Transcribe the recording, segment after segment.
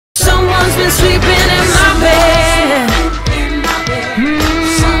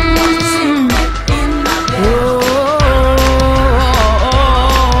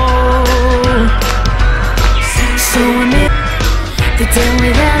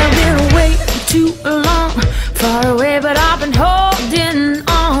too long, far away, but I've been holding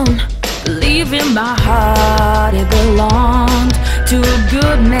on, believing my heart it belonged to a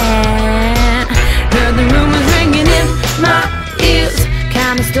good man. Heard the rumors ringing in my ears,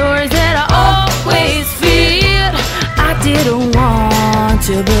 kind of stories that I always feared. I didn't want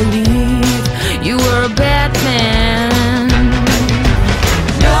to believe you were a bad man.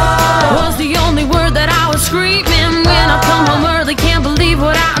 No was the only word that I was screaming when I come home early. Can't believe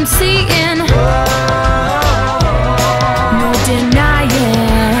what I'm seeing. No denying.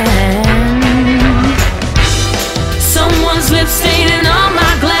 Someone's lips staining on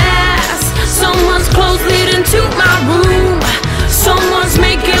my glass. Someone's clothes leading to my room. Someone's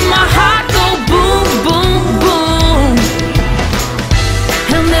making my heart go boom, boom, boom.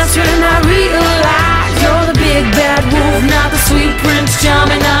 And that's when I realize you're the big bad wolf, not the sweet Prince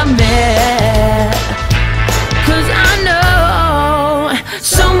Charming I met. 'Cause I know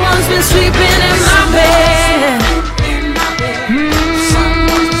someone's been sleeping in my bed.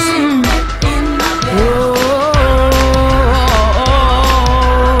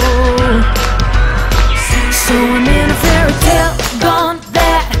 So I'm in a fairy tale gone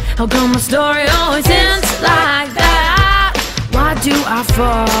bad. How come my story always ends like that? Why do I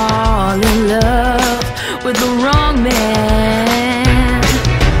fall in love with the wrong man?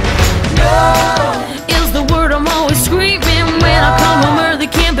 No is the word I'm always screaming when I come home early.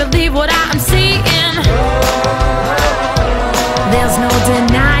 Can't believe what I'm seeing. There's no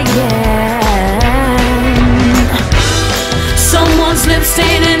denying. Someone's lips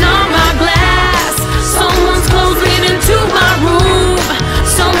staining on my glass. Someone's clothes leading to my room.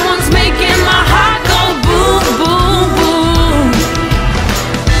 Someone's making my heart go boom, boom, boom.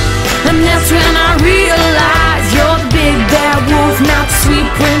 And that's when I realize you're the big bad wolf, not the sweet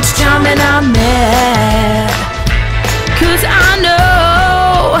Prince Charming I met. 'Cause I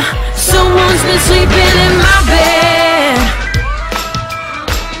know someone's been sleeping in my bed.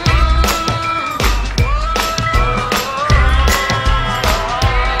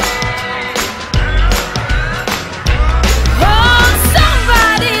 Oh,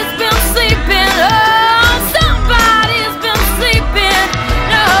 somebody's been sleeping. Oh, somebody's been sleeping.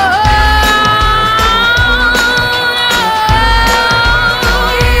 No,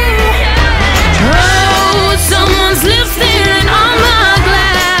 oh, someone's lips staring on my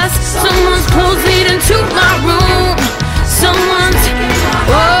glass. Someone's clothes leading to my room. Someone's,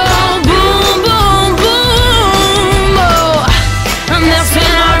 oh, boom, boom, boom, oh. And that's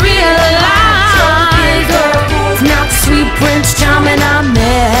when I realize it's not the sweet Prince Charming I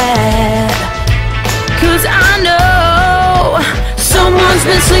met. 'Cause I know someone's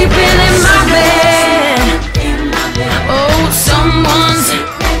been sleeping in my bed. Oh, someone's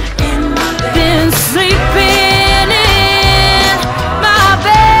been sleeping in my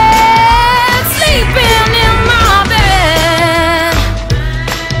bed. Sleeping in my bed.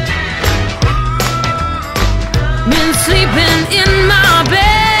 Been sleeping in my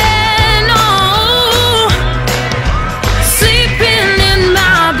bed. No, sleeping in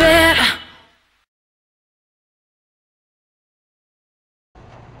my bed.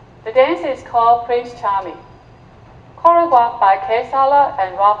 The dance is called Prince Charming, choreographed by Sala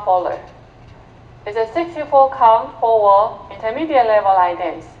and Fowler. It's a 64-count, 4-wall, intermediate level line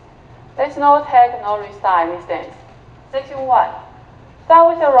dance. There's no tag, no restart in this dance. Section 1. Start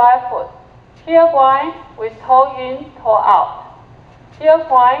with the right foot. Heel grind with toe in, toe out. Heel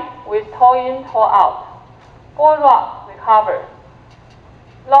grind with toe in, toe out. Forward rock, recover.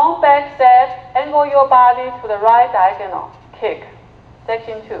 Long back step, angle your body to the right diagonal. Kick.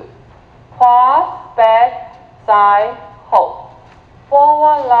 Section 2. Cross, back, side, hold.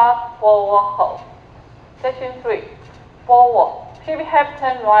 Forward lock, forward hold. Section 3. Forward. Pivot half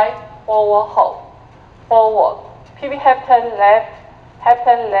turn right, forward hold. Forward. Pivot half turn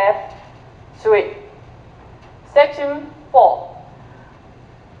left, swing. Section 4.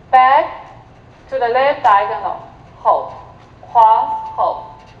 Back to the left diagonal, hold. Cross, hold.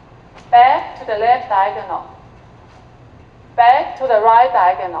 Back to the left diagonal. Back to the right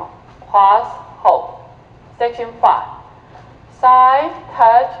diagonal, cross, hold. Section 5. Side,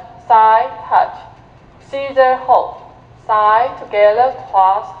 touch, scissor, hold. Side, together,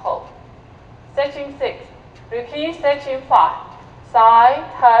 cross, hold. Section 6. Repeat section 5. Side,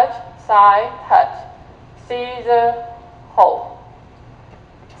 touch, scissor, hold.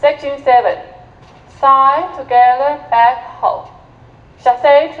 Section 7. Side, together, back, hold.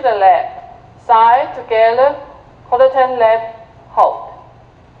 Chassé to the left. Side, together, quarter turn left, hold.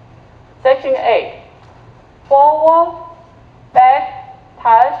 Section 8. Forward, back,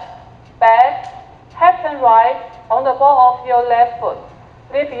 touch, back, half turn right on the ball of your left foot.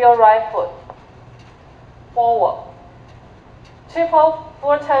 Lift your right foot. forward. Triple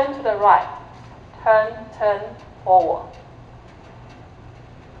full turn to the right. Turn, turn, forward.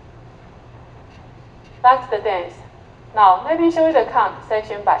 That's the dance. Now, let me show you the count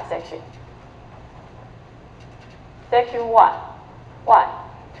section by section. Section 1. 1,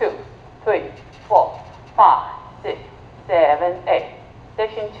 2, 3, 4, 5, 6, 7, 8.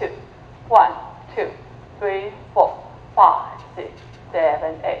 Section 2. 1, 2, 3, 4, 5, 6,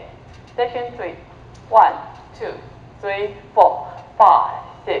 7, 8. Section 3. 1, 2, 3, 4, 5,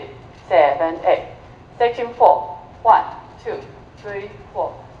 6, 7, 8. Section 4. 1, 2, 3,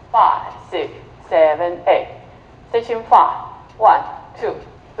 4, 5, 6, 7, 8. Section 5. 1, 2,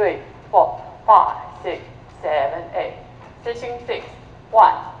 3, 4, 5, 6, 7, 8. Section 6.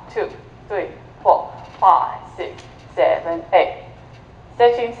 1, 2, 3, 4, 5, 6, 7, 8.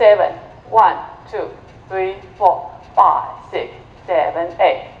 Section 7. 1, 2, 3, 4, 5, 6, 7,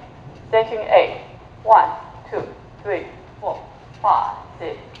 8. Section 8. 1, 2, 3, 4, 5,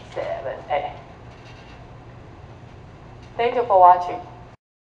 6, 7, 8. Thank you for watching.